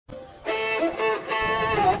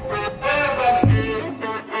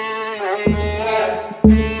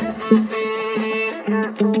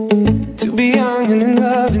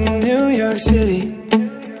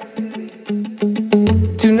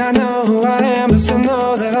but still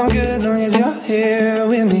know that I'm good long as you're here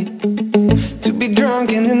with me. To be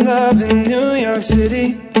drunk and in love in New York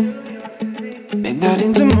City, midnight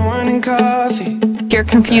into morning coffee. You're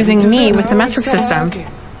confusing me with the metric system.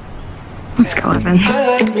 Let's go, Evan.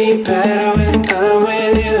 I like me better when I'm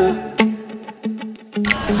with you.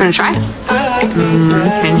 Wanna try?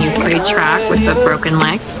 Can you play track with the broken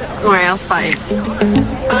leg? Or else fight? I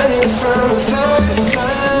knew from the first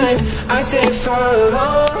time, I stayed for a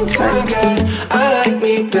long time, 'cause I like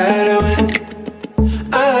me better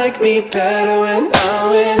when I'm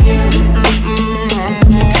with you.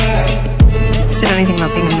 You said anything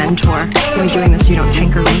about being a mentor. When you're doing this, you don't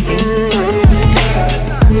tinker or anything.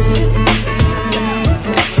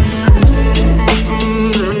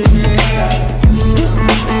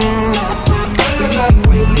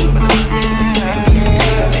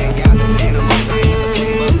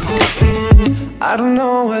 I don't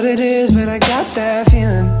know what it is, but I got that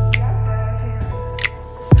feeling.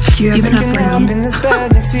 Do you have enough room? In this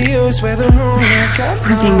bed next to you, swear the room I got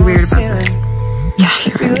We're being weird about ceiling. that. Yeah,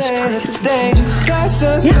 you're Feel really that the day just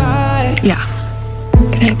passes by. Yeah.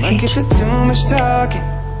 Good Might get to too much talking.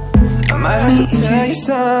 I might have to tell you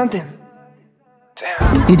something.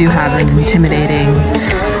 Damn. You do have an intimidating,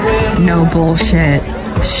 no bullshit,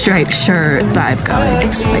 striped shirt vibe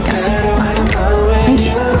going, so I guess not. Thank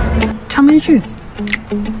you. Tell me the truth.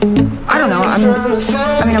 I don't know, I'm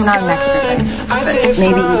not an expert, but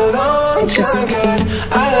maybe it's just,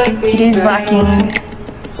 it is lacking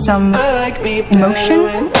some emotion. I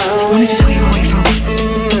wanted to tell you how I felt.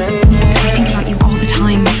 I think about you all the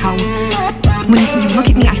time, how when you look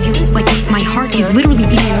at me, I feel like my heart is literally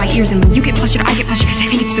beating in my ears, and when you get flustered, I get flustered, because I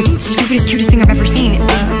think it's the stupidest, cutest thing I've ever seen.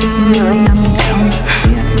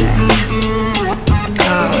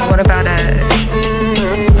 What about a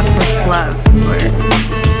first love, or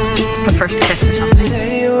a first kiss or something?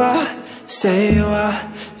 Stay with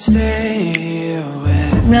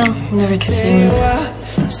No, never kissed anyone.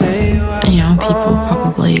 You know, people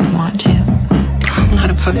probably want to. I'm not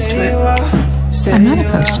opposed to it. I'm not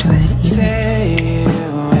opposed to it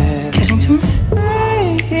either. Kissing someone?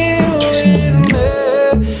 Kissing you.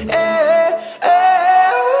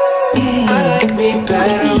 I like me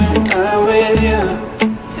better when I'm with you.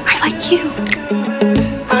 I like you.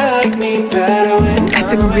 I like me better when I've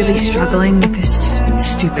been really struggling with this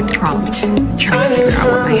stupid prompt, trying to figure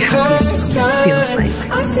out what my happiest moment feels like.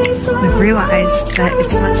 I've realized that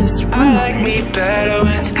it's not just one moment,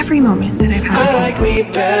 it's every moment that I've had with you.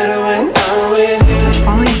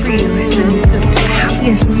 Falling for you has been the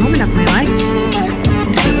happiest moment of my life.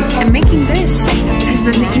 And making this has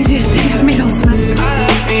been the easiest thing I've made all semester.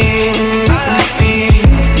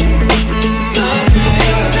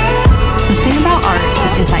 The thing about art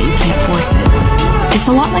is that you can't force it. It's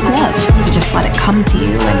a lot like love. You just let it come to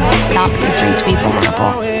you and not be afraid to be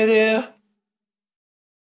vulnerable.